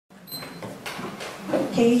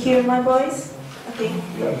Can you hear my voice? Okay.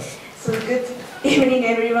 Yes. So good evening,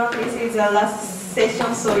 everyone. This is the last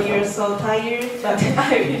session, so you're so tired, but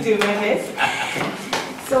I will do my best.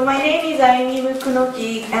 So my name is Ayumi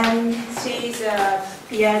Mukunoki, and she is a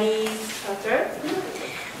PRE doctor.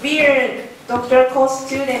 We are doctoral course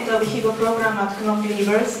student of Higo program at Kumamoto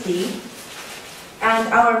University,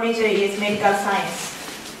 and our major is medical science.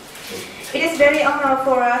 It is very honor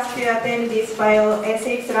for us to attend this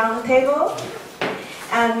bioethics roundtable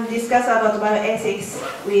and discuss about bioethics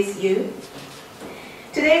with you.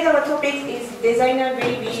 Today our topic is designer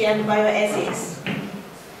baby and bioethics.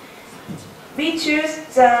 We choose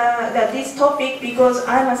this topic because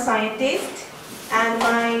I'm a scientist and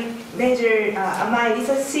my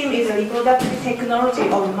research theme is reproductive technology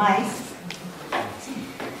of mice.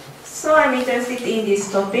 So I'm interested in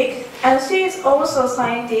this topic, and she is also a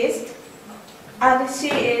scientist and she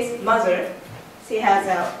is mother. She has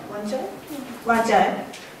one child.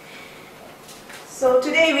 So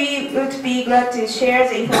today we would be glad to share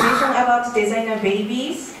the information about designer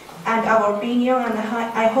babies and our opinion, and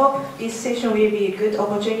I hope this session will be a good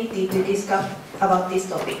opportunity to discuss about this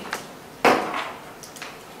topic.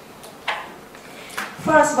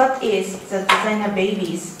 First, what is the designer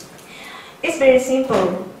babies? It's very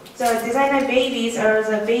simple. The designer babies are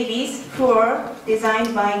the babies who are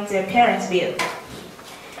designed by their parents' will.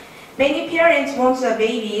 Many parents want the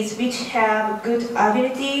babies which have good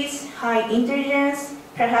abilities, high intelligence,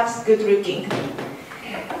 perhaps good looking.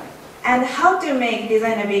 And how to make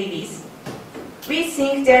designer babies? We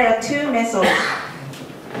think there are two methods.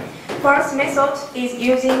 First method is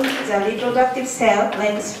using the reproductive cell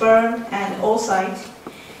like sperm and oocyte,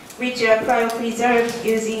 which are cryopreserved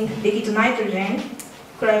using liquid nitrogen.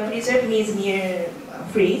 Cryopreserved means near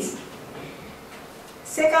freeze.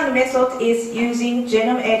 Second method is using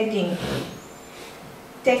genome editing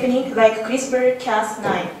technique like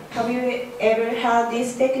CRISPR-Cas9. Have you ever heard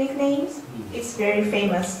these technique names? It's very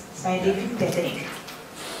famous scientific technique.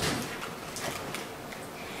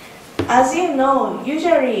 As you know,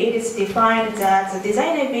 usually it is defined that the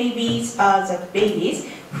designer babies are the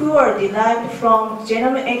babies who are derived from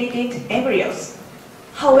genome-edited embryos.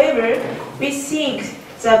 However, we think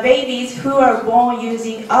the babies who are born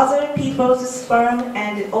using other people's sperm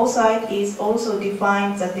and oocyte is also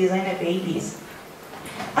defined as designer babies.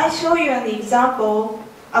 I show you an example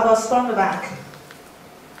about sperm bank.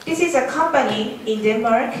 This is a company in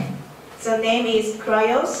Denmark. The name is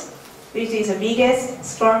Cryos, which is the biggest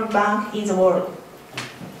sperm bank in the world.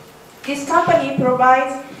 This company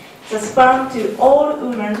provides the sperm to all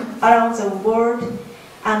women around the world,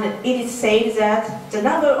 and it is said that the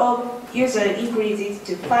number of users increases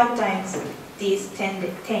to 5 times these 10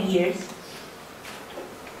 years.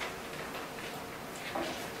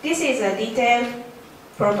 This is a detailed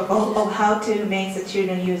protocol of how to make the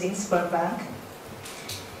children using sperm bank.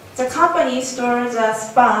 The company stores the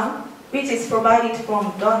sperm, which is provided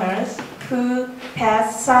from donors who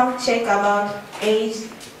pass some check about age,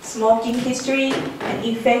 smoking history, and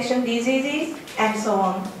infection diseases, and so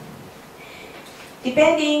on.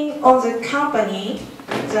 Depending on the company,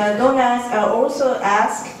 the donors are also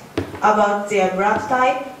asked about their blood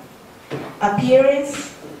type,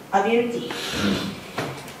 appearance, ability.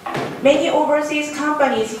 Many overseas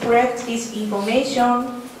companies collect this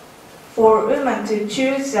information for women to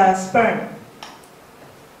choose the sperm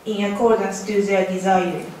in accordance to their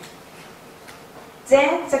desire.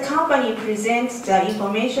 Then the company presents the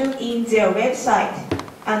information in their website,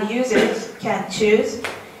 and users can choose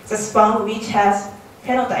the sperm which has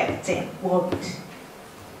phenotype they want.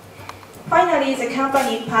 Finally, the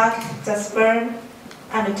company packs the sperm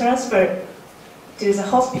and transfer to the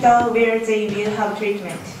hospital where they will have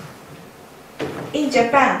treatment. In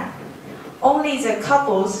Japan, only the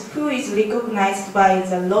couples who is recognized by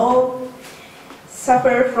the law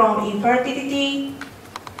suffer from infertility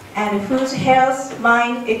and whose health,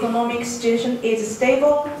 mind, economic situation is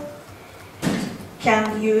stable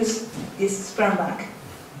can use this sperm bank.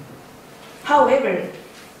 However,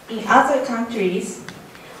 in other countries,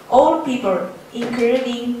 all people,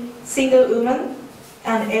 including single women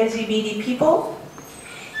and LGBT people,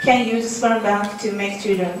 can use sperm bank to make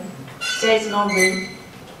children. There is no rule.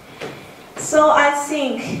 So I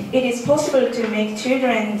think it is possible to make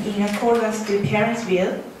children in accordance to parents'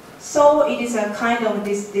 will. So it is a kind of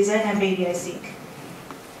this designer baby, I think.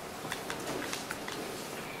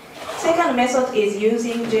 Second method is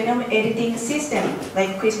using genome editing system,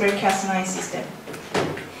 like CRISPR-Cas9 system.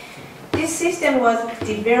 This system was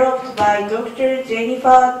developed by Dr.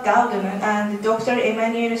 Jennifer Doudna and Dr.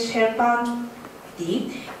 Emmanuel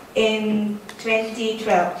Sherpandi in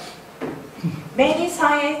 2012. Many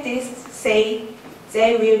scientists say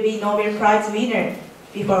they will be Nobel Prize winner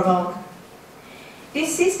before long.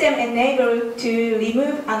 This system enables to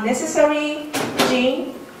remove unnecessary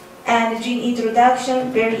gene and gene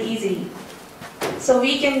introduction very easily. So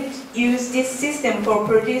we can use this system for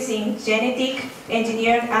producing genetic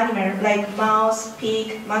engineered animals like mouse,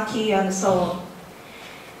 pig, monkey, and so on.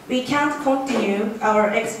 We can't continue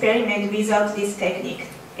our experiment without this technique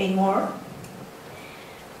anymore.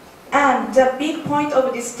 And the big point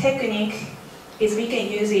of this technique is we can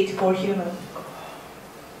use it for humans.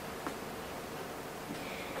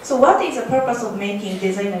 So what is the purpose of making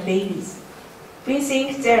designer babies? We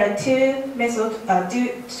think there are two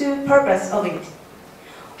purposes of it.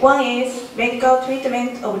 One is medical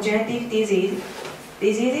treatment of genetic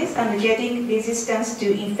diseases and getting resistance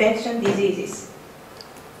to infection diseases.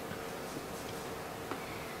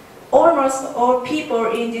 Almost all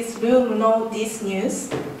people in this room know this news.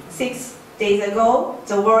 6 days ago,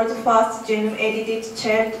 the world's first genome-edited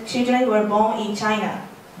children were born in China.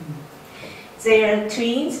 They are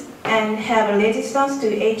twins and have resistance to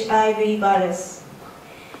HIV virus.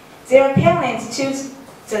 Their parents choose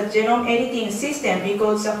the genome editing system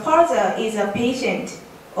because the father is a patient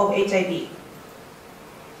of HIV.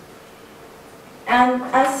 And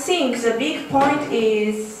I think the big point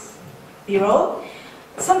is below.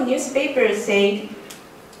 Some newspapers said,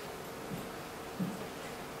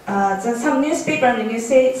 some newspaper and news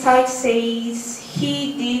site says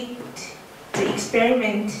he did the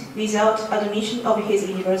experiment without admission of his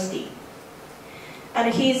university.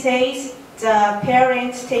 And he says the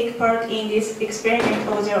parents take part in this experiment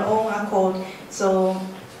of their own accord. So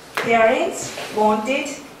parents wanted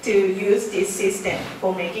to use this system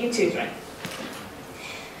for making children.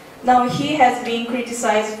 Now he has been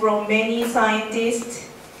criticized from many scientists,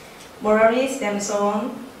 moralists, and so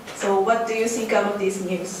on. So what do you think about this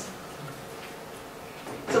news?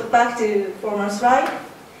 So back to former slide.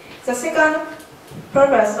 The second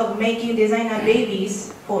purpose of making designer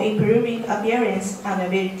babies for improving appearance and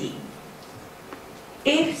ability.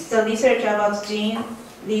 If the research about gene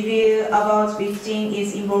reveal about which gene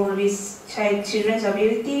is involved with children's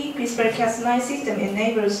ability, CRISPR-Cas9 system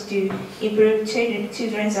enables to improve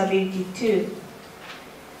children's ability too.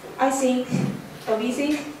 We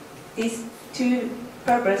think these two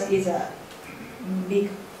purpose is a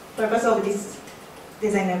big purpose of this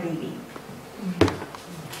designer baby.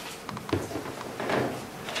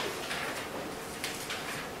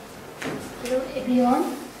 Hello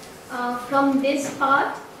everyone. From this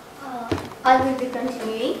part, I will be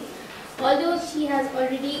continuing. Although she has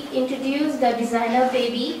already introduced the designer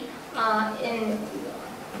baby in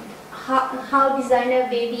how designer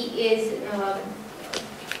baby is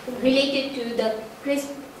related to the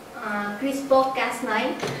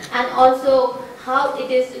CRISPR-Cas9 and also how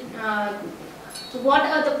it is, what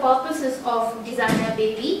are the purposes of designer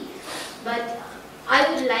baby, but I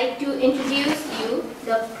would like to introduce you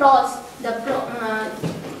the perspectives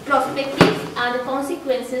and the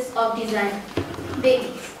consequences of designer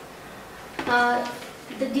babies.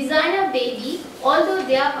 The designer baby, although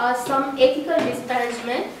there are some ethical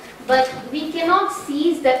disparagement, but we cannot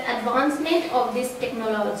seize the advancement of this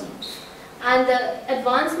technology. And the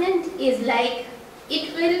advancement is like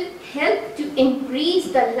it will help to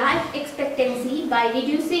increase the life expectancy by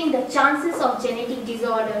reducing the chances of genetic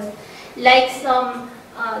disorders like some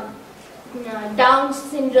Down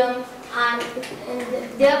syndrome, and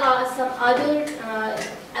there are some other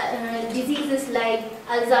diseases like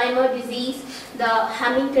Alzheimer's disease, the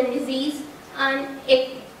Huntington disease, and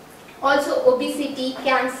also obesity,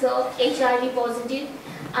 cancer, HIV positive,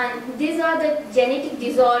 and these are the genetic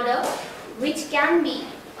disorders which can be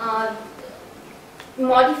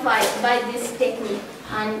modified by this technique,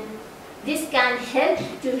 and this can help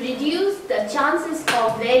to reduce the chances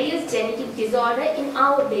of various genetic disorders in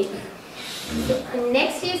our baby. So,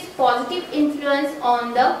 next is positive influence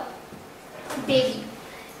on the baby.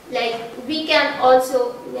 Like we can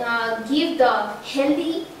also give the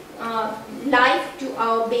healthy life to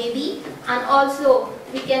our baby, and also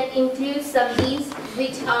we can include some genes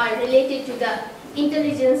which are related to the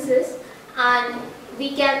intelligences, and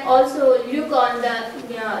we can also look on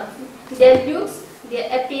their looks, their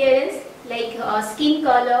appearance, like skin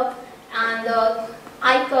color and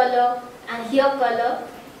eye color and hair color,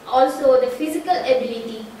 also the physical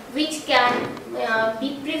ability which can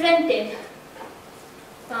be prevented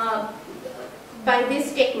by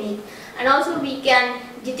this technique. And also we can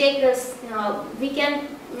detect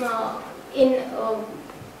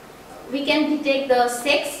detect the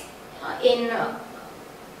sex in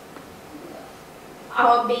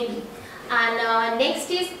our baby. And next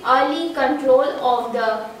is early control of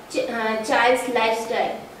the child's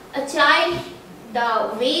lifestyle. A child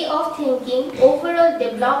the way of thinking, overall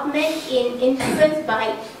development is influenced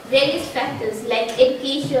by various factors like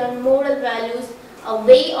education, moral values, a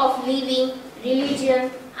way of living,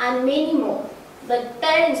 religion, and many more. But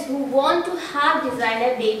parents who want to have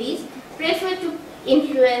designer babies prefer to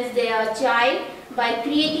influence their child by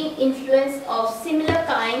creating influence of similar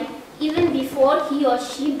kind even before he or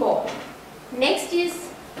she born. Next is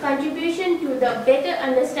contribution to the better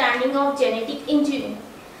understanding of genetic engineering.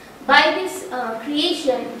 By this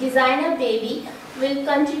creation, designer baby will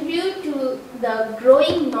contribute to the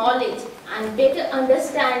growing knowledge and better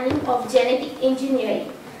understanding of genetic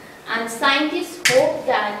engineering. And scientists hope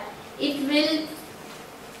that it will,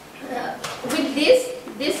 with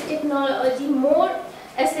this technology, more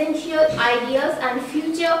essential ideas and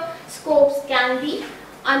future scopes can be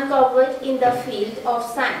uncovered in the field of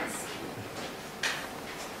science.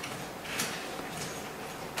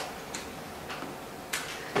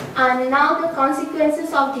 And now the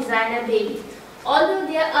consequences of designer baby. Although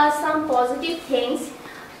there are some positive things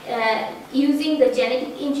using the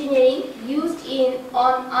genetic engineering used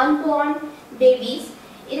on unborn babies,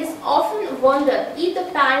 it is often wondered if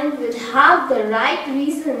the parent will have the right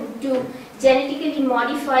reason to genetically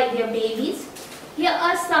modify their babies. Here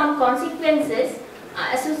are some consequences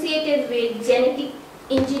associated with genetic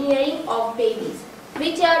engineering of babies,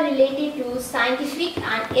 which are related to scientific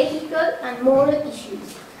and ethical and moral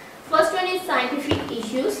issues. First one is scientific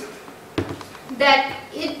issues, that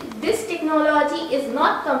this technology is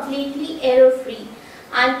not completely error-free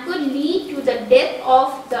and could lead to the death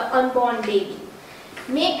of the unborn baby,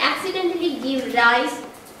 may accidentally give rise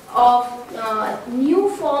of new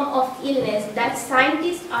form of illness that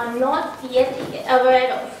scientists are not yet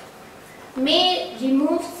aware of, may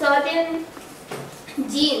remove certain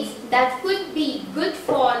genes that could be good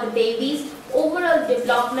for the baby's overall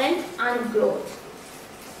development and growth.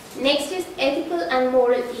 Next is ethical and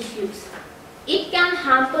moral issues. It can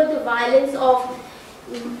hamper the violence of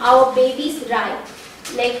our baby's right,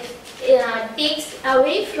 like takes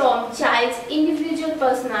away from child's individual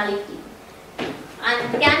personality,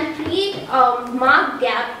 and can create a marked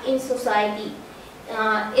gap in society.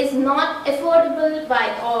 Is not affordable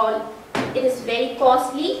by all. It is very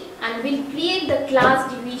costly and will create the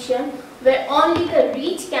class division where only the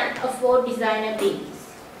rich can afford designer babies.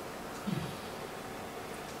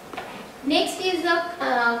 Next is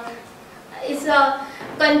a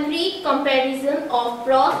concrete comparison of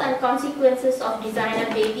pros and consequences of designer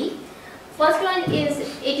baby. First one is,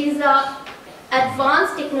 it is a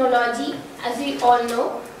advanced technology, as we all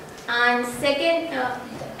know, and second,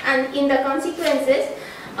 and in the consequences,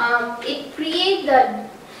 it creates the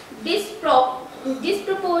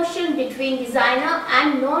disproportion between designer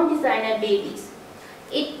and non-designer babies.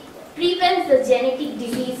 It prevents the genetic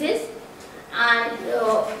diseases, and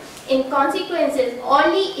in consequences,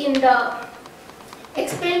 only in the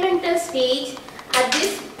experimental stage at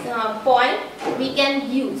this point we can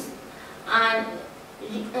use, and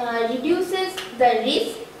reduces the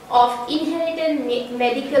risk of inherited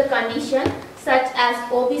medical conditions such as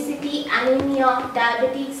obesity, anemia,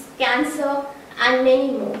 diabetes, cancer, and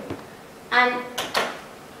many more. And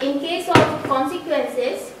in case of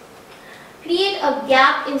consequences, create a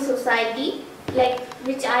gap in society, like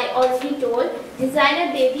which I already told.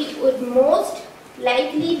 Designer baby would most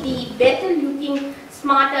likely be better looking,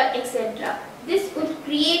 smarter, etc. This would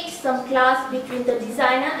create some class between the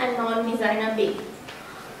designer and non-designer baby.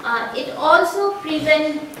 It also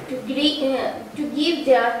prevents to give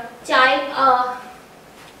their child a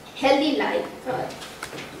healthy life.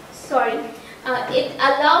 It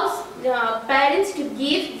allows parents to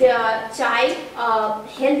give their child a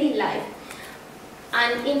healthy life.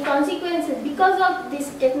 And in consequences, because of this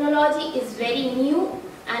technology is very new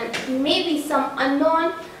and maybe some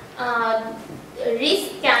unknown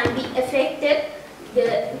risk can be affected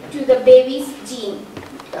to the baby's gene,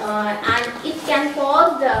 and it can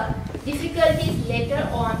cause the difficulties later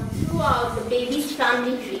on throughout the baby's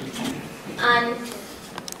family tree. And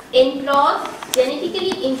in pros,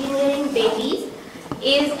 genetically engineering babies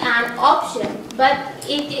is an option, but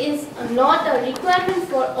it is not a requirement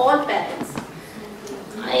for all parents.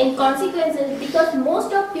 In consequences, because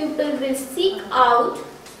most of people will seek out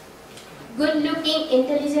good-looking,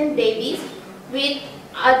 intelligent babies with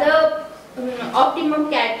other optimum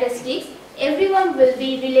characteristics, everyone will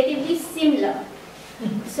be relatively similar.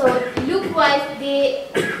 So look-wise, they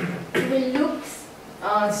will look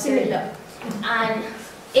similar. And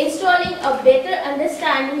installing a better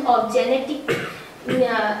understanding of genetic,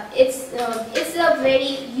 it's a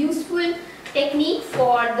very useful technique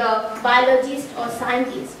for the biologist or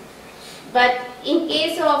scientist. But in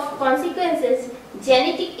case of consequences,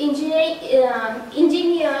 genetic engineering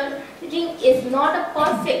is not a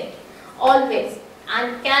perfect always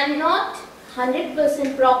and cannot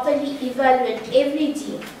 100% properly evaluate every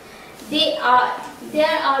gene. There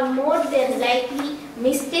are more than likely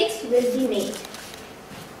mistakes will be made.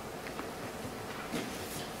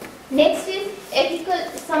 Next is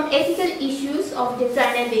some ethical issues of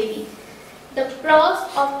designer baby. The pros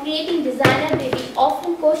of creating designer baby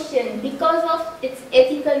often questioned because of its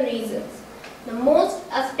ethical reasons. The most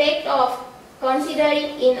aspect of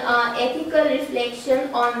considering in ethical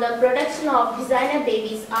reflection on the production of designer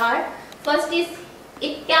babies are, first is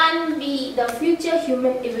it can be the future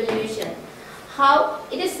human evolution. How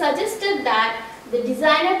it is suggested that the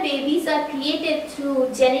designer babies are created through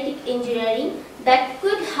genetic engineering that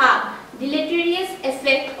could have deleterious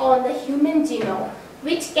effect on the human genome,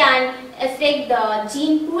 which can affect the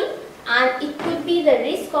gene pool, and it could be the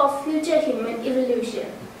risk of future human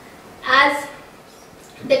evolution. As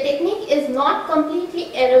the technique is not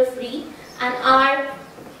completely error-free and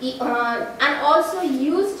also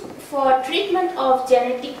used for treatment of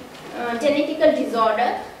genetical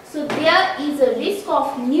disorder, so there is a risk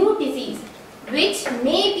of new disease which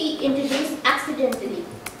may be introduced accidentally.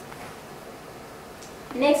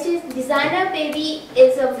 Next is designer baby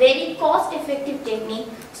is a very cost-effective technique,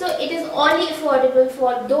 so it is only affordable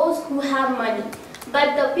for those who have money.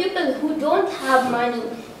 But the people who don't have money,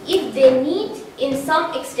 if they need in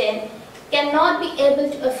some extent, cannot be able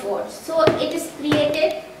to afford. So it is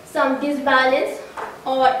created some disbalance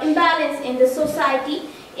or imbalance in the society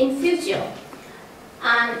in future.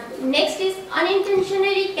 And next is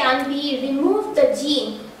unintentionally can be removed the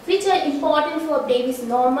gene which are important for baby's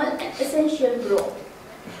normal and essential growth.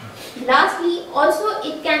 Lastly, also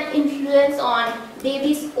it can influence on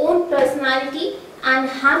baby's own personality and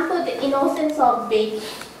hamper the innocence of baby.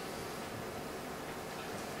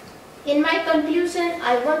 In my conclusion,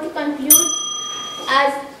 I want to conclude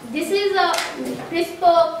as this is a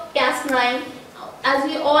CRISPR-Cas9. As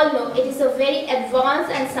we all know, it is a very advanced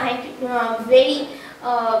and very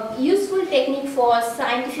useful technique for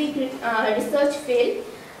scientific research field.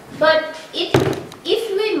 But if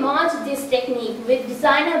we merge this technique with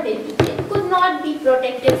designer baby, it could not be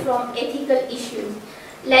protected from ethical issues.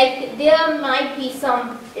 Like there might be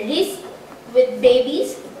some risk with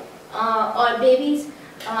babies or babies,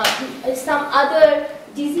 some other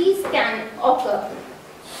disease can occur.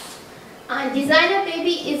 And designer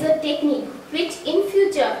baby is a technique which in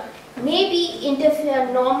future may be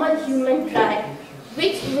interfere normal human trial,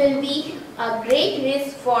 which will be a great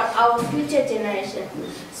risk for our future generation.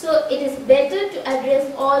 So it is better to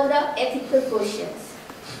address all the ethical questions.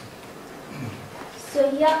 So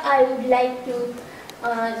here I would like to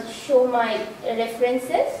show my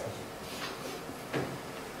references,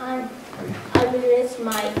 and I will rest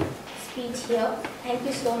my speech here. Thank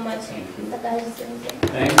you so much. Thank you. Thank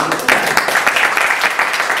Thank you.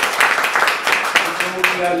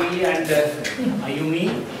 Ali and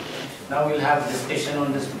Ayumi. Now we'll have discussion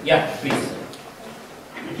on this. Yeah, please.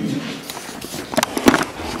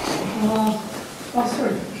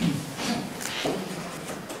 Sorry.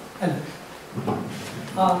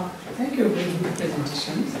 Thank you for very good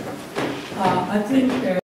presentations. I think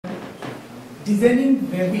designing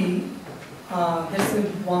baby, that's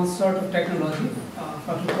one sort of technology,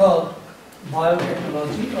 what we call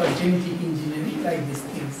biotechnology or genetic engineering, like these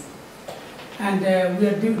things. And we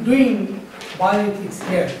are doing bioethics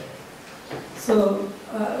here. So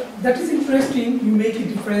that is interesting. You make a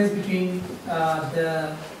difference between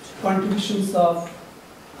the contributions of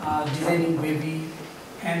designing baby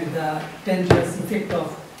and the dangerous effect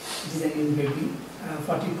of designing baby,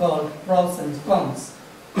 what you call pros and cons.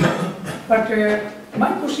 But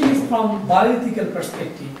my question is from bioethical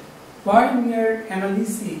perspective. Why in your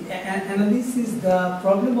analysis the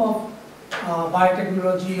problem of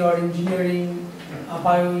biotechnology or engineering,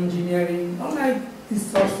 bioengineering, all like these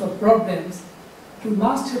sorts of problems, we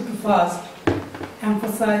must have to first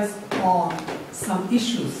emphasize on some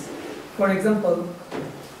issues. For example,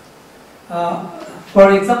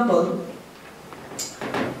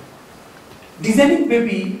 designing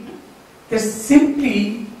baby is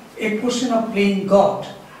simply a question of playing God.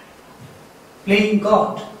 Playing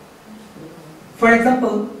God. For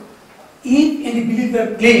example, if any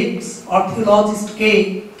believer claims or theologist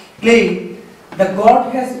claim that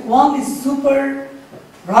God has only super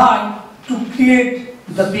right to create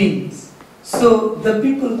the beings, so the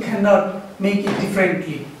people cannot make it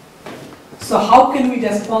differently. So how can we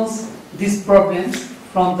respond these problems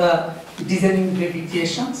from the designing baby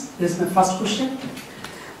creations? This is my first question.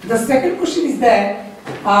 The second question is that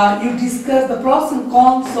you discuss the pros and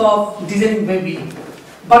cons of designing baby,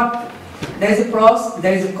 but there is a pros,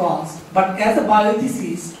 there is a cons. But as a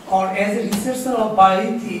bioethicist or as a researcher of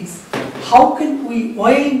bioethics, how can we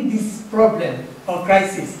weigh this problem or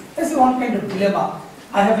crisis? That's one kind of dilemma.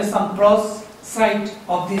 I have some pros side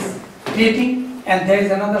of this creating, and there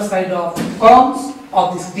is another side of cons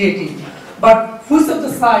of this creating. But which of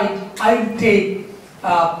the side I will take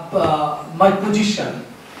my position?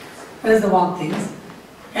 That is the one thing.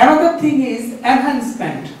 Another thing is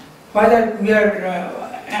enhancement, whether we are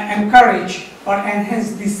encourage or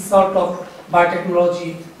enhance this sort of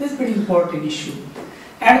biotechnology. This is a very important issue.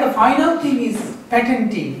 And the final thing is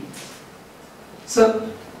patenting. So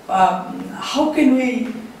how can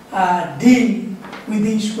we deal with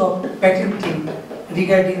the issue of patenting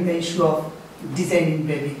regarding the issue of designing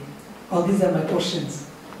baby? All these are my questions.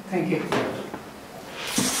 Thank you.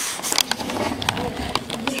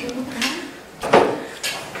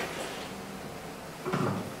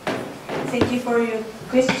 Thank you for your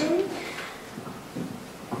question.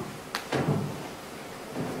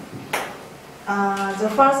 The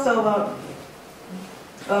first of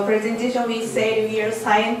our presentation, we said we are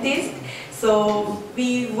scientists, so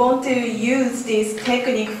we want to use this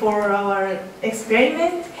technique for our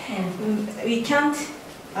experiment. We can't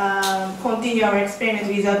continue our experiment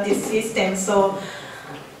without this system, so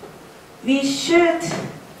we should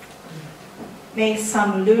make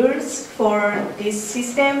some rules for this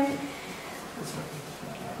system.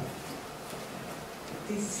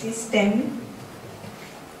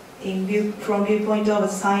 From viewpoint of a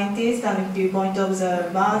scientist and viewpoint of the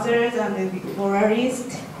mothers and the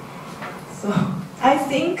moralist. So I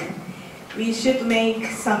think we should make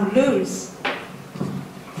some rules.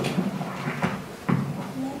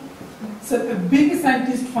 So being a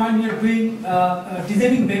scientist, when you're doing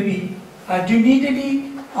designing baby, do you need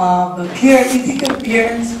any clear ethical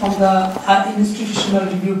clearance from the institutional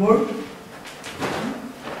review board?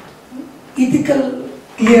 Ethical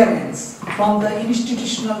clearance from the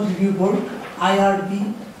institutional review board,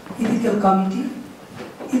 IRB, ethical committee,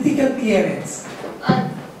 ethical clearance.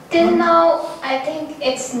 Till now, I think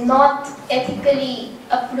it's not ethically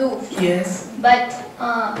approved. Yes. But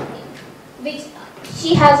which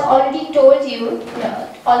she has already told you,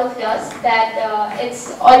 all of us, that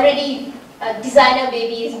it's already a designer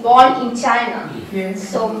baby is born in China. Yes.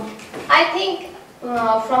 So I think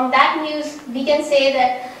from that news we can say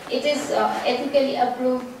that it is ethically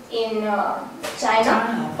approved in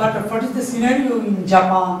China. But what is the scenario in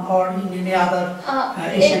Japan or in any other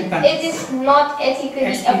Asian countries? It is not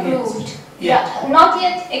ethically approved. Yeah. Yeah, not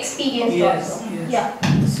yet experienced Yes, also. yes.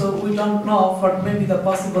 Yeah. So we don't know what may be the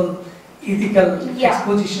possible ethical Yeah.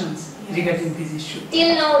 expositions regarding this issue.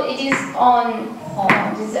 Till now it is on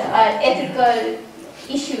this, ethical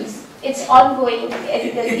issues. It's ongoing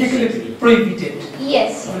ethical issues. Ethically prohibited.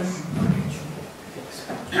 Yes, yes.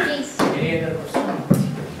 Please. Any other question?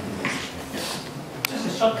 Just a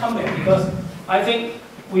short comment, because I think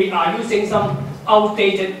we are using some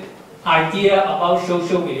outdated idea about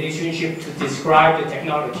social relationship to describe the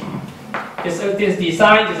technology. There's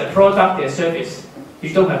design, there's a product, there's service.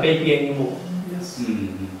 You don't have baby anymore. Yes.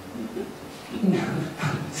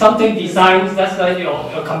 Something designed, that's like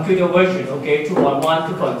your computer version, okay, 2.1,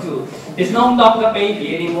 2.2. It's no longer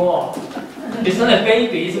baby anymore. It's not a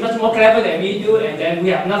baby, it's much more clever than we do, and then we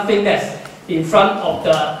have nothing less in front of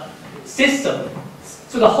the system.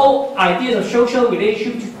 So the whole idea of social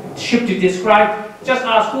relationship to describe, just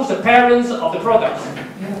ask who's the parents of the product.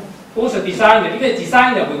 Yeah. Who's the designer? Even the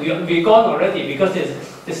designer will be gone already, because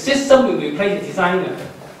the system will replace the designer.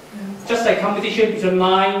 Just like competition between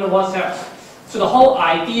line, WhatsApp. So the whole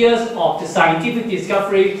ideas of the scientific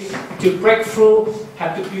discovery to break through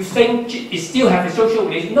have to, you think it still have a social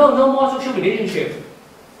relationship. No more social relationship.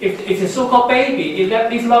 If the so-called baby, it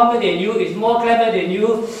lives longer than you, is more clever than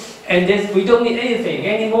you, and then we don't need anything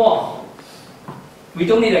anymore. We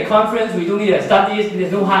don't need a conference, we don't need a studies,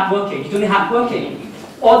 there's no hard working. You don't need hard working.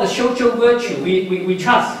 All the social virtue, we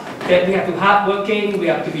trust that we have to hard working, we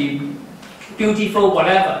have to be beautiful,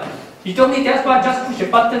 whatever. You don't need, that's why just push a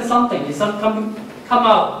button, something, it's come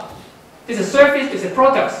out. It's a service, it's a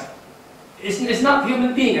product. It's not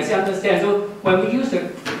human being, as you understand. So when we use the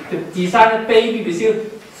designer baby, we still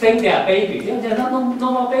think they are baby. They're not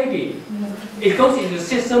no more baby. It goes into the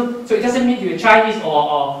system, so it doesn't mean you're Chinese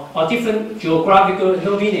or different geographical,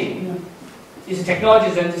 no meaning. It's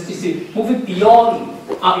technologies and it's moving beyond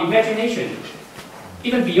our imagination.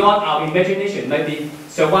 Even beyond our imagination, maybe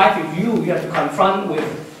survive with you have to confront with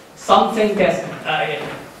something that's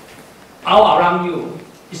all around you.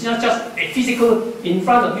 It's not just a physical in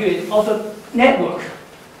front of you, it's also network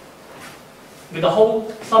with the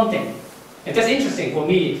whole something. And that's interesting for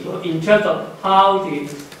me in terms of how the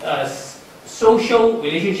social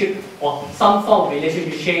relationship or some form of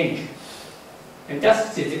relationship change. And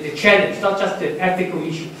that's the challenge, not just the ethical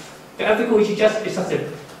issue. The ethical issue is just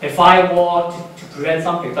a firewall to prevent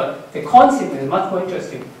something, but the concept is much more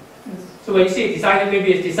interesting. So when you see a designer,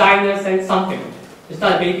 maybe a designer sends something, it's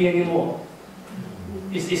not a baby anymore.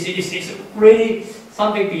 It's really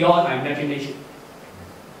something beyond our imagination.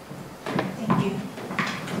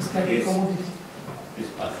 Thank you.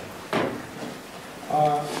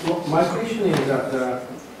 My question is that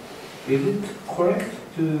is it correct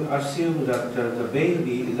to assume that the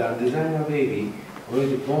baby is a designer baby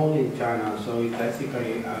already born in China, so it's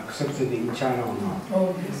ethically accepted in China or not?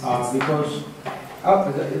 Oh, yes. Because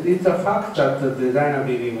it's a fact that the designer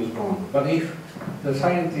baby was born, but if the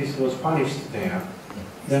scientist was punished there,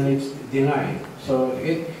 then it's denied. So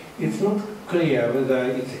it's not clear whether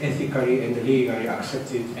it's ethically and legally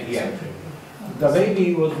accepted yet. The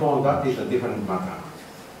baby was born, that is a different matter.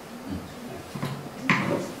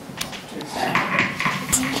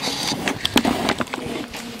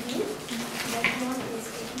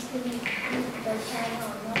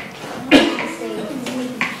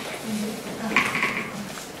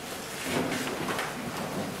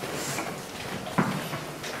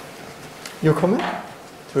 Your comment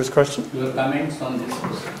to his question? Your comments on this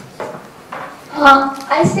question?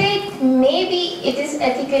 I said maybe it is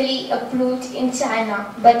ethically approved in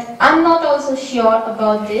China, but I'm not also sure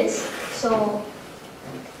about this. So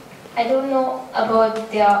I don't know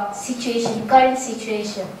about their situation, current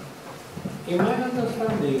situation. In my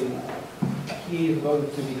understanding, he is going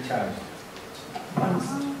to be charged.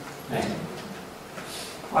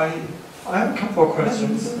 I have a couple of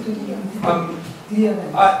questions.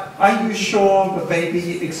 Are you sure the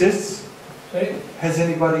baby exists? Has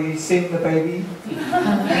anybody seen the baby?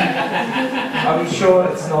 Are we sure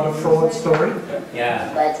it's not a fraud story?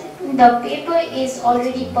 Yeah. But the paper is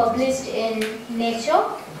already published in Nature.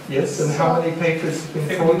 Yes, and how many papers have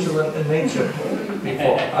been fraudulent in Nature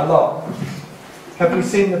before? A lot. Have we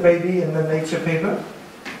seen the baby in the Nature paper?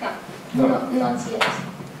 No, not yet.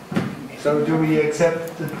 So do we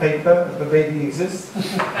accept the paper that the baby exists?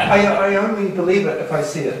 I only believe it if I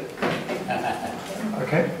see it.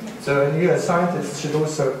 Okay? So and you as scientists should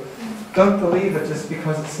also don't believe it just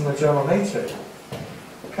because it's in the journal Nature.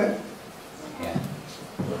 Okay? Yeah.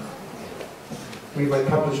 We may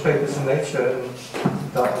publish papers in Nature and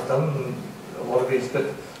done a lot of these,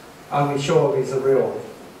 but are we sure these are real?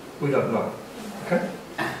 We don't know. Okay?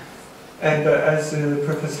 And as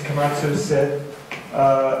Professor Kumamoto said,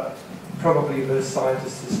 probably the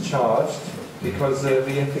scientist is charged because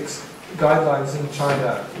the ethics guidelines in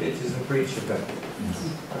China, it is in breach of them.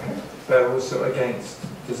 Okay? They're also against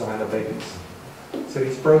designer babies. So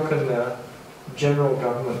he's broken the general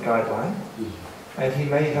government guideline, and he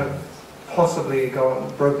may have possibly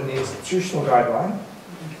broken the institutional guideline.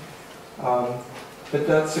 But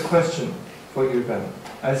that's a question for you, Ben.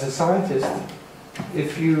 As a scientist,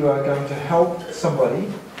 if you are going to help somebody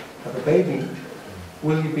have a baby,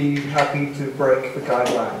 will you be happy to break the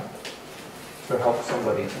guideline to help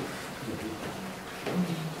somebody?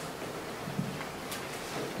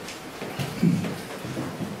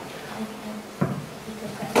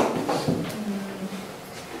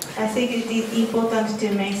 I think it is important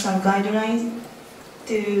to make some guidelines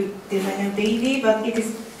to design a baby, but it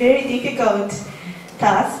is very difficult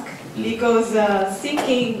task because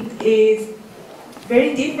thinking is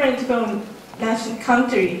very different from national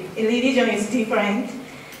country. Religion is different,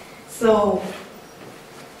 so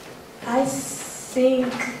I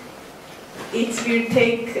think it will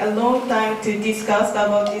take a long time to discuss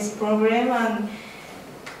about this problem and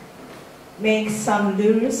make some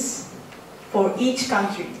rules for each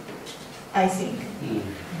country, I think.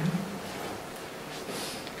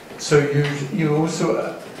 So you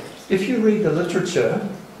also, if you read the literature,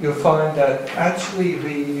 you'll find that actually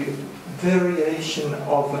the variation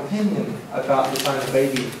of opinion about designer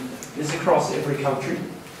baby is across every country.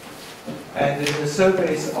 And in the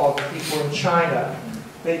surveys of people in China,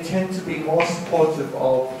 they tend to be more supportive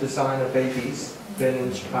of designer babies than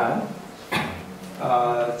in Japan.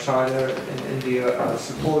 China and India are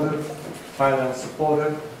supportive, Thailand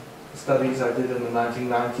supportive. Studies I did in the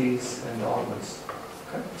 1990s and onwards.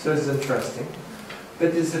 Okay? So it's interesting.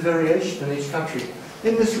 But there's a variation in each country.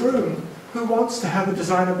 In this room, who wants to have a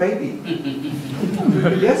designer baby?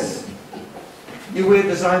 Yes? You wear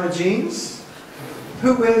designer jeans?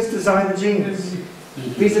 Who wears designer jeans?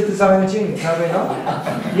 These are designer jeans, have they not?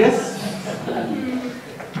 Yes?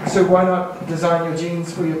 So why not design your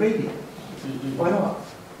jeans for your baby? Why not?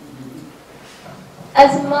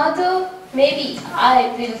 As a mother, maybe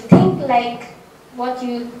I will think like what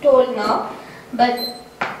you told now, but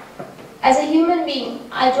as a human being,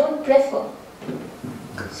 I don't prefer.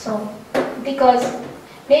 So, because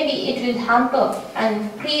maybe it will hamper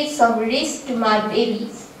and create some risk to my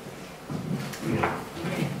babies.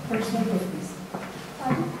 What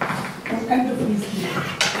kind of risk?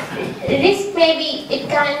 Risk, maybe it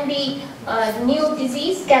can be new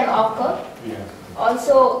disease can occur.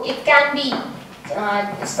 Also, it can be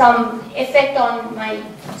some effect on my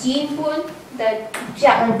gene pool, the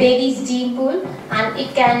baby's gene pool, and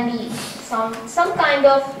it can be some kind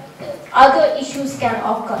of other issues can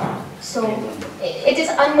occur. So it is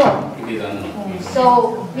unknown. It is unknown.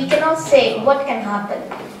 So we cannot say what can happen.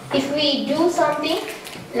 If we do something,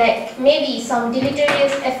 like maybe some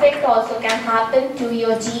deleterious effect also can happen to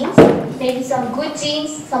your genes. Maybe some good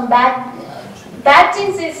genes, some bad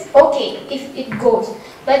genes is okay if it goes.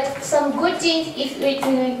 But some good genes, if it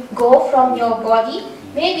will go from your body,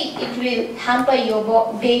 maybe it will hamper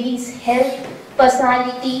your baby's health,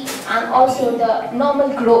 personality, and also the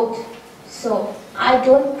normal growth. So I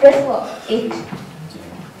don't prefer it.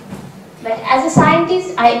 But as a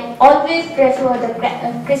scientist, I always prefer the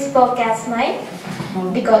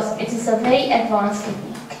CRISPR-Cas9 because it is a very advanced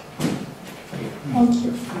technique. Thank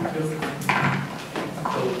you.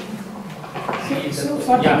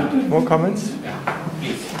 More comments? Yeah,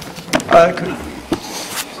 please. Could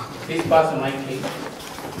Please pass the mic, please.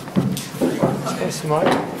 pass the mic,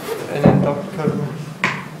 and then Dr. Coleman.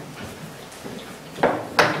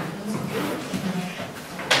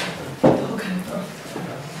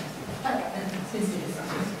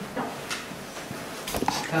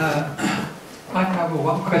 I have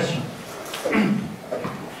one question.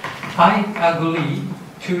 I agree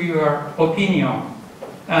to your opinion.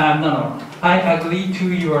 I agree to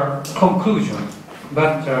your conclusion,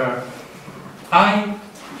 but I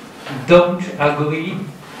don't agree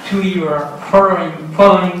to your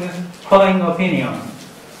following opinion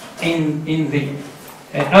in the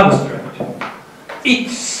abstract.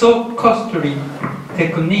 It's so costly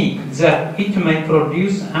technique that it may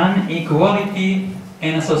produce inequality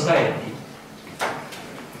in a society.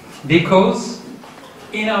 Because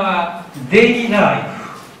in our daily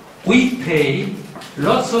life, we pay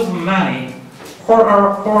lots of money for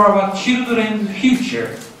our children's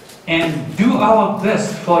future and do our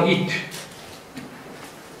best for it.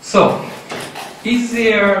 So, is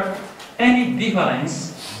there any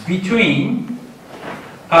difference between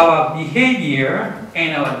our behavior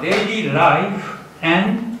and our daily life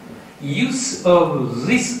and use of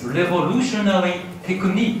this revolutionary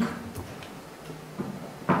technique?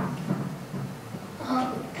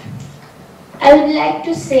 I would like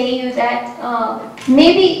to say you that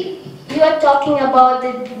maybe you are talking about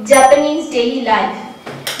the Japanese daily life,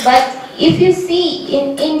 but if you see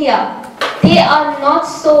in India, they are not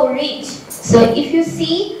so rich. So if you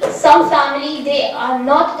see some family, they are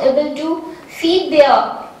not able to feed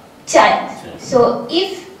their child. So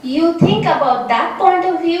if you think about that point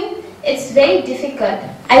of view, it's very difficult.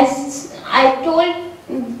 I told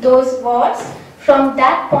those words from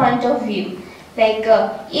that point of view. Like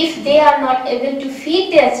if they are not able to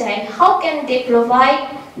feed their child, how can they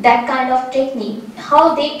provide that kind of technique?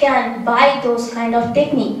 How they can buy those kind of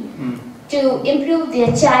technique to improve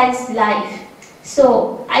their child's life?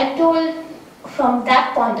 So I told from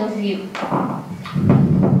that point of view.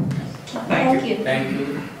 Thank you. Thank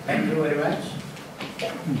you. Thank you very much.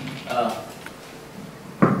 So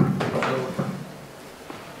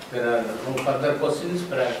there are no further questions.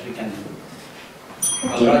 Perhaps we can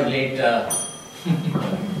congratulate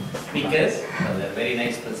speakers for their very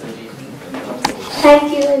nice presentation.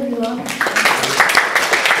 Thank you, everyone.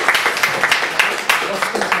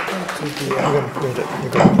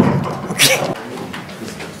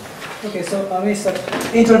 Okay, so it's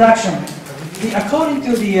an introduction. According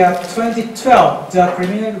to the 2012 the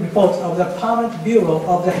preliminary report of the Permanent Bureau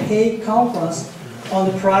of the Hague Conference on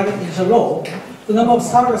the Private International Law, the number of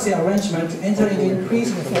surrogacy arrangements entered into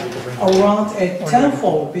increased around a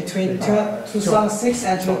tenfold between 2006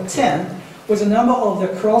 and 2010, with the number of the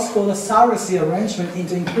cross-border surrogacy arrangements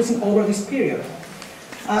into increasing over this period.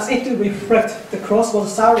 As it will reflect the cross-border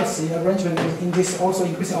surrogacy arrangement in this also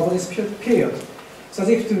increasing over this period. So as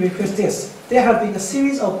if to reflect this, there have been a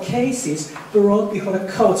series of cases brought before the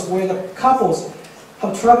courts where the couples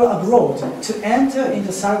have traveled abroad to enter into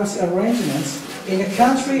surrogacy arrangements in a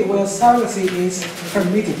country where surrogacy is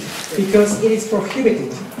permitted because it is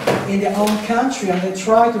prohibited in their own country, and they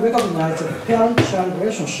try to recognize the parent-child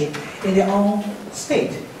relationship in their own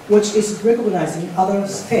state, which is recognized in other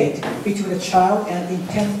states between the child and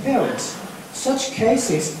intended parents. Such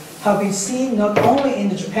cases have been seen not only in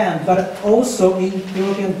Japan but also in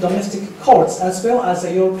European domestic courts as well as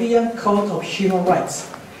the European Court of Human Rights.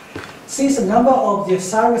 Since a number of the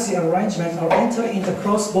surrogacy arrangements are entering into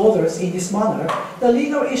cross borders in this manner, the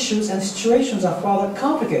legal issues and situations are further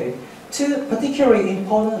complicated. Two particularly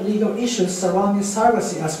important legal issues surrounding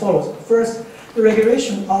surrogacy as follows. First, the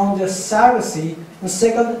regulation on the surrogacy, and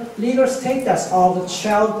second, legal status of the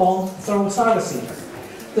child born through surrogacy.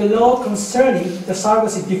 The law concerning the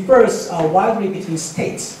surrogacy differs widely between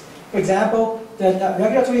states. For example, the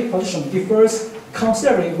regulatory position differs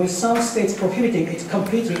considerably, with some states prohibiting it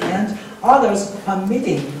completely and others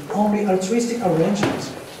permitting only altruistic arrangements,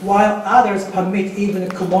 while others permit even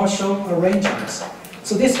commercial arrangements.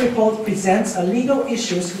 So this report presents legal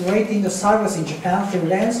issues relating to surrogacy in Japan through the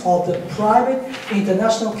lens of the private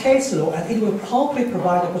international case law, and it will probably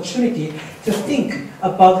provide opportunity to think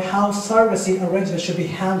about how surrogacy arrangements should be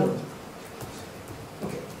handled.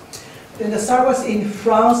 Okay. Then the surrogacy in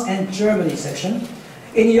France and Germany section.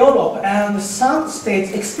 In Europe, and some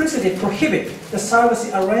states explicitly prohibit the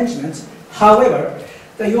surrogacy arrangements. However,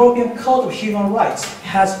 the European Court of Human Rights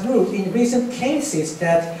has ruled in recent cases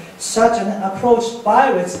that such an approach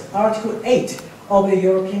violates Article 8 of the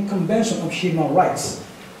European Convention on Human Rights,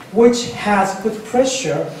 which has put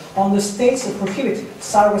pressure on the states to prohibit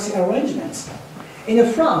surrogacy arrangements. In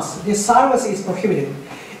France, the surrogacy is prohibited,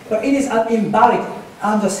 but it is invalid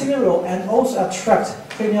under civil law and also attracts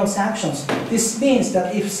criminal sanctions. This means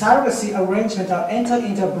that if surrogacy arrangements are entered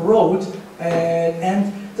into abroad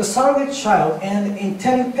and the surrogate child and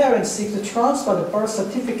intending parents seek to transfer the birth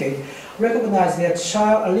certificate, recognize their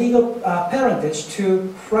child legal parentage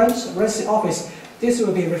to French Registry Office, this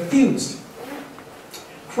will be refused.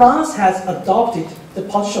 France has adopted the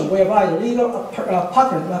position whereby the legal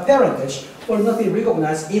parentage will not be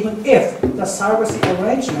recognized even if the surrogacy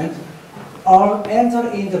arrangement are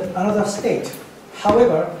entered in another state.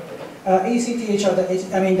 However, ECTH,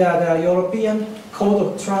 the European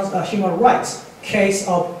Court of Human Rights case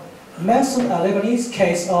of Manson Lebanese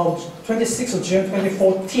case of 26th of June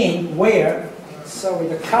 2014, where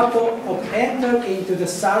the couple entered into the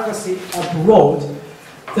surrogacy abroad,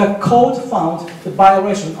 the court found the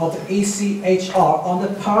violation of the ECHR on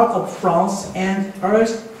the part of France and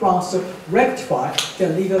urged France to rectify their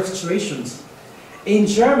legal situations. In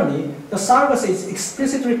Germany, the surrogacy is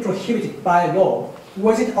explicitly prohibited by law,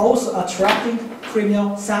 with it also attracting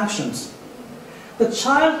criminal sanctions. The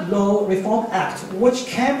Child Law Reform Act, which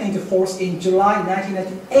came into force in July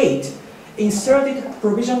 1998, inserted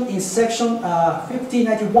provision in section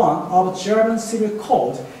 1591 of the German Civil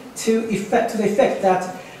Code to the effect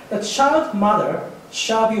that the child mother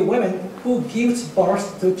shall be a woman who gives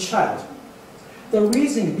birth to a child. The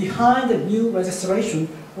reason behind the new legislation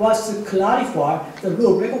was to clarify the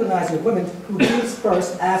rule recognizing women who gives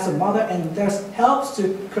birth as a mother and thus helps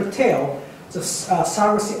to curtail the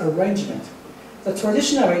surrogacy arrangement.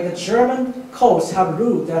 Traditionally, the German courts have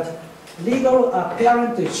ruled that legal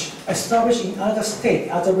parentage established in another state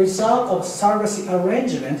as a result of surrogacy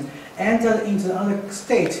arrangement entered into another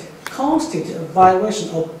state constitute a violation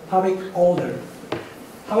of public order.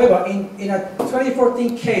 However, in a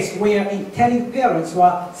 2014 case where intending parents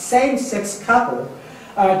were same-sex couple,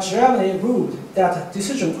 Germany ruled that the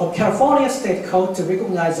decision of California State Court to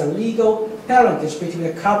recognize a legal parentage between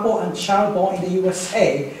a couple and child born in the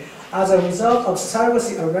USA as a result of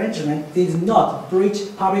surrogacy arrangement did not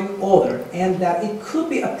breach public order and that it could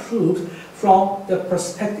be approved from the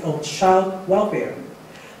perspective of child welfare.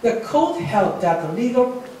 The court held that the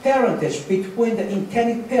legal parentage between the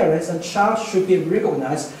intending parents and child should be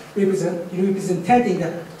recognized, representing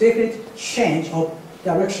a definite change of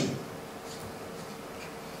direction.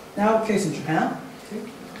 Now, case in Japan.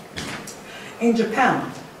 In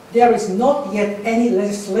Japan, there is not yet any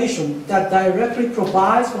legislation that directly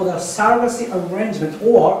provides for the surrogacy arrangement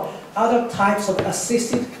or other types of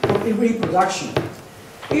assisted reproduction.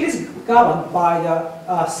 It is governed by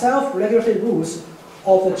the self-regulatory rules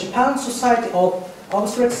of the Japan Society of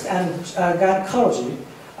Obstetrics and Gynecology.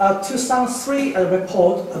 2003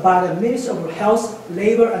 report by the Ministry of Health,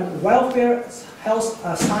 Labor and Welfare Health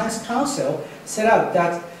Science Council set out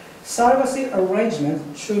that surrogacy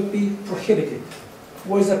arrangement should be prohibited,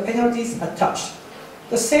 with the penalties attached.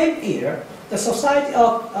 The same year, the Society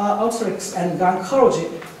of Obstetrics and Gynecology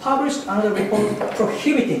published another report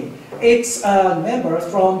prohibiting its members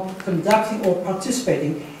from conducting or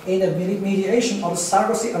participating in the mediation of the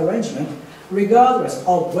surrogacy arrangement, regardless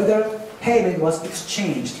of whether payment was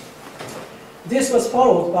exchanged. This was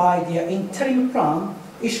followed by the interim plan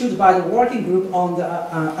issued by the Working Group on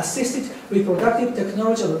the Assisted Reproductive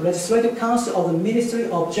Technology of the Legislative Council of the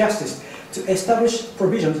Ministry of Justice to establish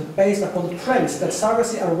provisions based upon the premise that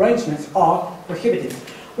surrogacy arrangements are prohibited,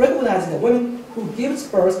 recognizing the woman who gives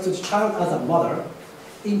birth to the child as a mother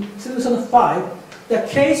in 2005, the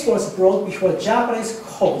case was brought before Japanese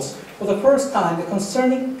courts for the first time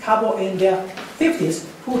concerning a couple in their 50s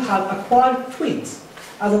who had acquired twins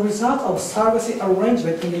as a result of surrogacy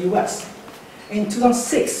arrangement in the US. In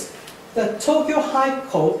 2006, the Tokyo High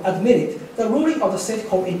Court admitted the ruling of the state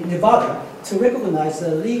court in Nevada to recognize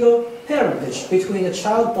the legal parentage between the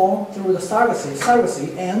child born through the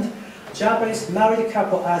surrogacy and Japanese married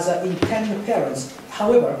couple as intended parents.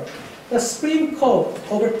 However, the Supreme Court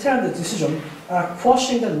overturned the decision,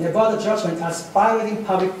 quashing the Nevada judgment as violating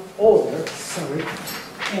public order,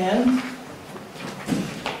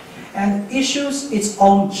 and issues its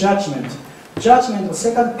own judgment. Judgment of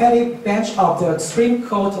second petty bench of the Supreme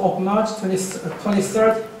Court of March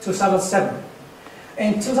 23, 2007.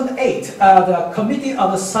 In 2008, the Committee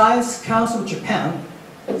of the Science Council of Japan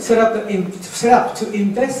set up to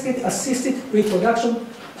investigate assisted reproduction,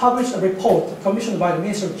 published a report commissioned by the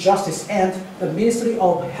Ministry of Justice and the Ministry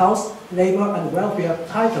of Health, Labor and Welfare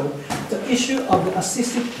titled "The Issue of the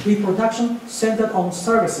Assisted Reproduction Centered on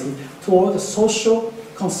Surrogacy Toward the Social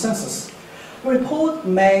Consensus." The report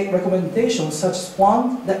made recommendations such as: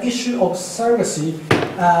 1. The issue of surrogacy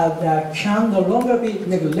that can no longer be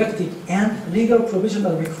neglected and legal provision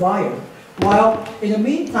are required, while in the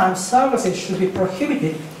meantime surrogacy should be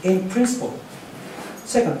prohibited in principle.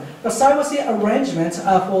 2nd, the surrogacy arrangement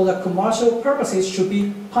for the commercial purposes should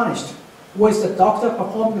be punished, with the doctor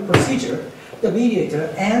performing the procedure, the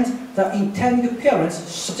mediator, and the intended parents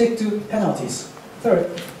subject to penalties. 3rd,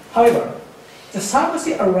 however, the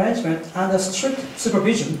surrogacy arrangement under strict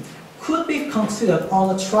supervision could be considered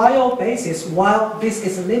on a trial basis, while this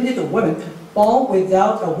is limited to women born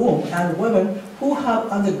without a womb and women who have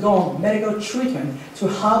undergone medical treatment to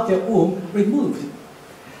have their womb removed.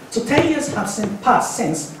 So 10 years have passed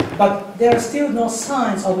since, but there are still no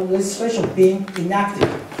signs of legislation being enacted.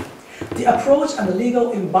 The approach and the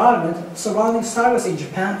legal environment surrounding surrogacy in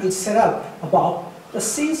Japan is set out above.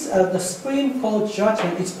 Since the Supreme Court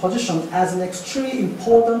judgment is positioned as an extremely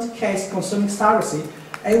important case concerning surrogacy,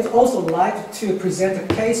 I would also like to present a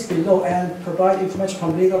case below and provide information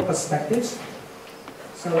from legal perspectives.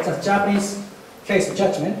 So it's a Japanese case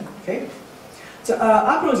judgment. Okay. The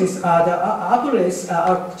appellees are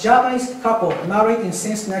a Japanese couple married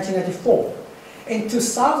since 1994. In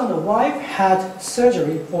 2000, the wife had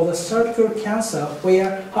surgery for the cervical cancer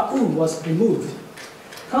where her womb was removed.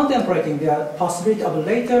 Contemplating the possibility of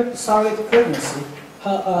later surrogate pregnancy,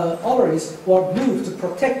 her ovaries were moved to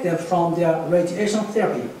protect them from their radiation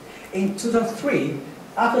therapy. In 2003,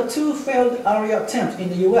 after 2 failed earlier attempts in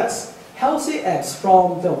the US, healthy eggs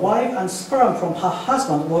from the wife and sperm from her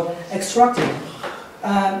husband were extracted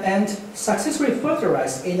and successfully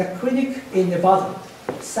fertilized in a clinic in Nevada.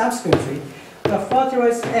 Subsequently, the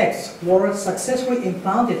fertilized eggs were successfully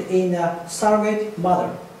implanted in a surrogate mother.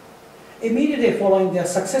 Immediately following their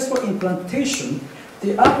successful implantation,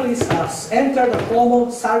 the appellees entered a formal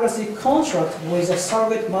surrogacy contract with a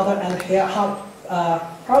surrogate mother and her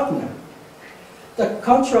partner. The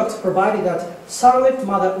contract provided that surrogate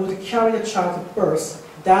mother would carry the child to birth,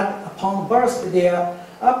 that upon birth,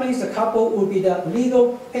 the couple would be the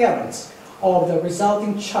legal parents of the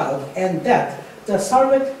resulting child, and that the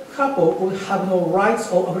surrogate couple would have no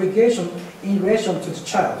rights or obligation in relation to the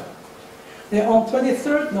child. Then on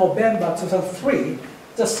 23rd November 2003,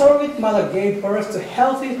 the surrogate mother gave birth to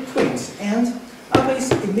healthy twins, and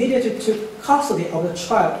appellees immediately took custody of the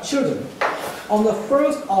children. On the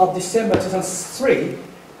 1st of December 2003,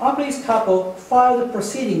 appellee's couple filed a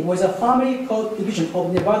proceeding with the Family Court Division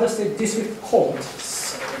of Nevada State District Court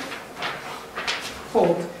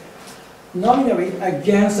nominally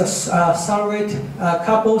against a surrogate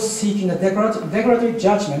couple seeking a declaratory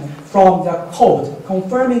judgment from the court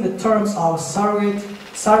confirming the terms of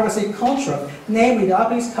surrogacy contract, namely the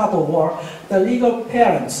appellee's couple were the legal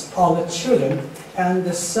parents of the children, and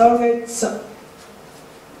the surrogate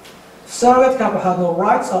couple had no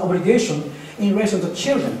rights or obligation in relation to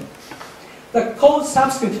children. The court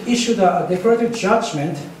subsequently issued a declaratory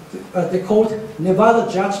judgment, the court Nevada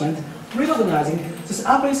judgment, recognizing this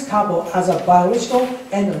appellee's couple as a biological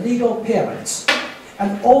and legal parents,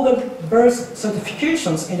 and all the birth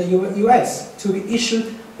certifications in the U.S. to be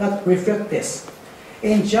issued that reflect this.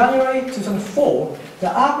 In January 2004, the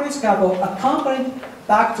appellee's couple accompanied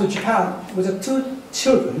back to Japan with the 2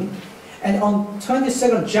 children, and on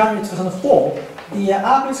 22nd January 2004, the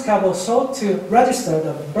appellee's couple sought to register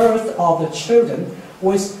the birth of the children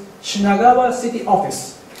with Shinagawa City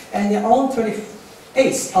Office, and on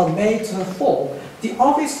 28th of May 2004, the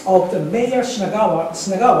office of the mayor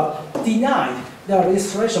Shinagawa denied the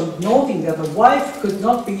registration, noting that the wife could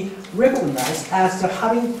not be recognized as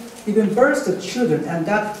having given birth to children and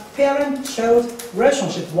that parent-child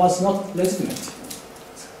relationship was not legitimate.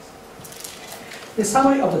 The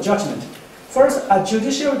summary of the judgment. First, a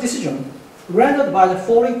judicial decision rendered by the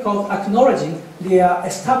foreign court acknowledging the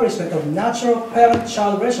establishment of natural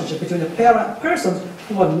parent-child relationship between the persons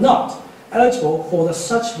who are not eligible for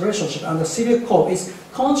such relationship under civil code is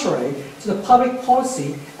contrary to the public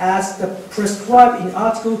policy as prescribed in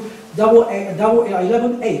Article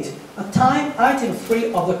 11.8, Item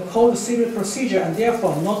 3 of the Code of Civil Procedure and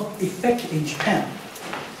therefore not effective in Japan.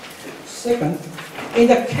 Second, in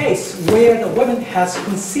the case where the woman has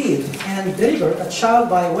conceived and delivered a child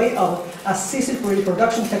by way of assisted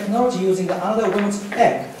reproduction technology using another woman's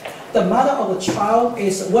egg, the mother of the child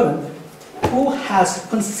is a woman who has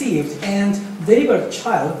conceived and delivered a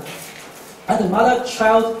child, and the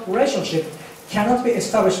mother-child relationship cannot be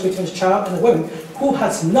established between the child and the woman who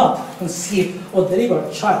has not conceived or delivered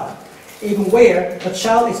a child, even where the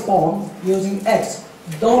child is born using eggs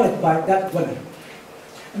donated by that woman.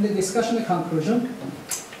 And the discussion and conclusion.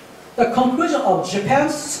 The conclusion of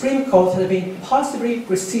Japan's Supreme Court has been positively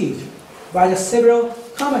received by the several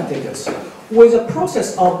commentators, with the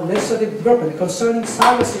process of legislative development concerning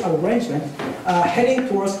surrogacy arrangement heading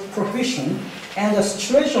towards prohibition and the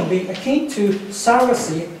situation being akin to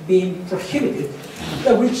surrogacy being prohibited.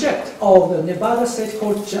 The reject of the Nevada State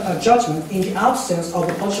Court judgment in the absence of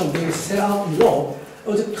the position being set out in law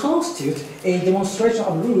would constitute a demonstration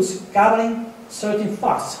of rules governing certain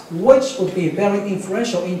facts, which would be very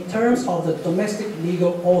influential in terms of the domestic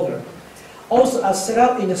legal order. Also, as set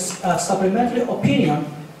out in the supplementary opinion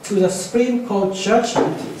to the Supreme Court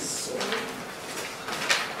judgment,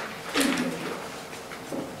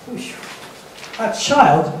 a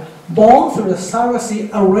child born through the surrogacy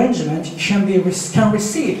arrangement can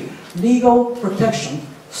receive legal protection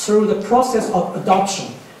through the process of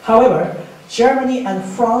adoption. However, Germany and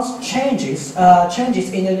France changes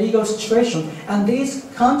in the legal situation, and these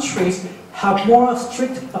countries have more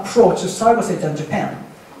strict approach to surrogacy than Japan.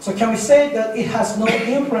 So can we say that it has no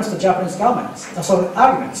influence on the Japanese government's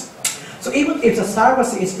arguments? So even if the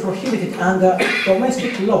surrogacy is prohibited under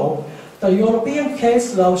domestic law, the European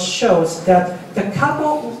case law shows that the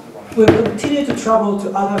couple will continue to travel to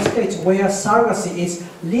other states where surrogacy is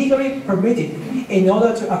legally permitted in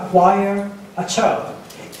order to acquire a child.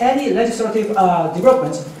 Any legislative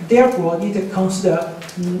developments therefore need to consider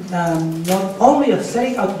not only the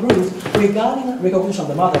setting out rules regarding recognition of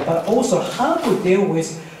the mother, but also how to deal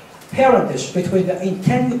with parentage between the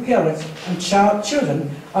intended parents and children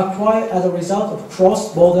acquired as a result of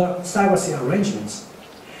cross-border surrogacy arrangements.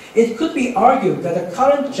 It could be argued that the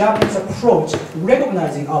current Japanese approach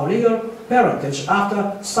recognizing our legal parentage after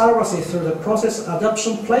surrogacy through the process of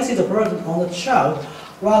adoption places a burden on the child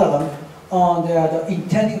rather than on the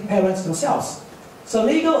intending parents themselves. So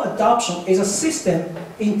legal adoption is a system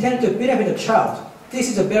intended to benefit the child. This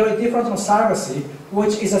is very different from surrogacy,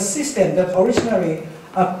 which is a system that originally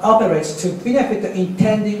operates to benefit the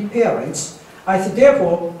intending parents. I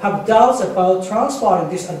therefore have doubts about transferring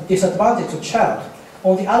this disadvantage to child.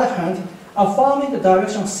 On the other hand, affirming the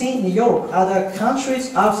direction seen in Europe and other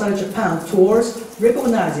countries outside Japan towards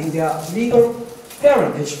recognizing their legal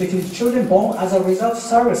parentage between children born as a result of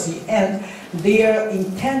surrogacy and their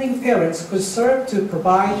intending parents could serve to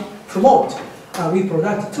promote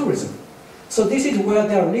reproductive tourism. So this is where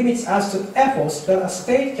there are limits as to efforts that a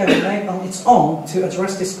state can make on its own to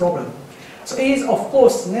address this problem. So it is of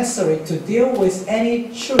course necessary to deal with any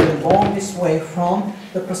children born this way from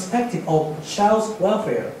the perspective of child's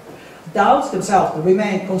welfare. Doubts themselves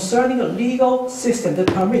remain concerning a legal system that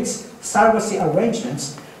permits surrogacy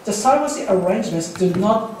arrangements. The surrogacy arrangements do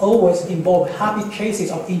not always involve happy cases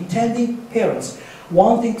of intending parents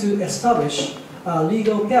wanting to establish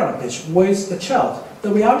legal parentage with the child.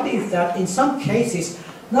 The reality is that in some cases,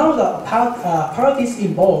 none of the parties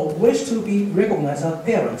involved wish to be recognized as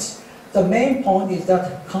parents. The main point is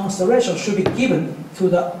that consideration should be given to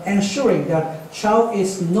the ensuring that child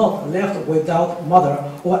is not left without mother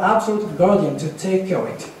or absolute guardian to take care of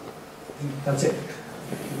it. That's it.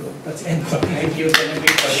 That's the end. Thank you, Senator, for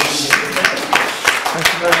giving this. Thank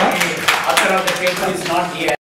you very much. The author of the paper is not here.